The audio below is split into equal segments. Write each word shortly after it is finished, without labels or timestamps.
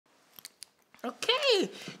Okay,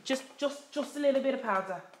 just a little bit of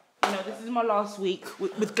powder. You know, this is my last week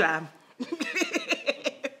with glam.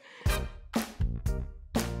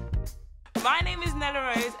 My name is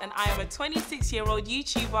Nella Rose and I am a 26-year-old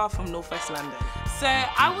YouTuber from Northwest London. So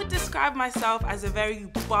I would describe myself as a very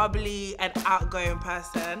bubbly and outgoing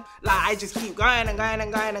person. Like, I just keep going and going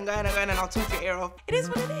and going and going and going and I'll talk your ear off. It is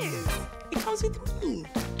what it is. It comes with me.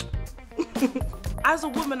 As a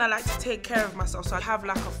woman, I like to take care of myself, so I have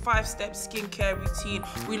like a 5-step skincare routine.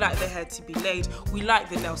 We like the hair to be laid, we like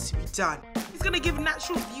the nails to be done. It's gonna give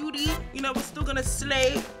natural beauty, you know, we're still gonna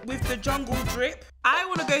slay with the jungle drip. I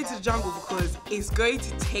wanna go to the jungle because it's going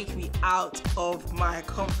to take me out of my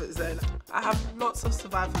comfort zone. I have lots of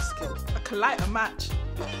survival skills. I can light a match.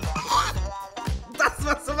 That's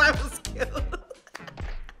my survival skill.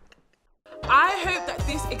 I hope that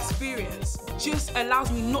this experience just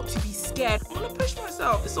allows me not to be scared. I'm gonna push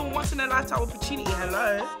myself. It's a once in a lifetime opportunity,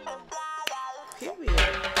 hello?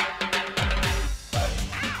 Period.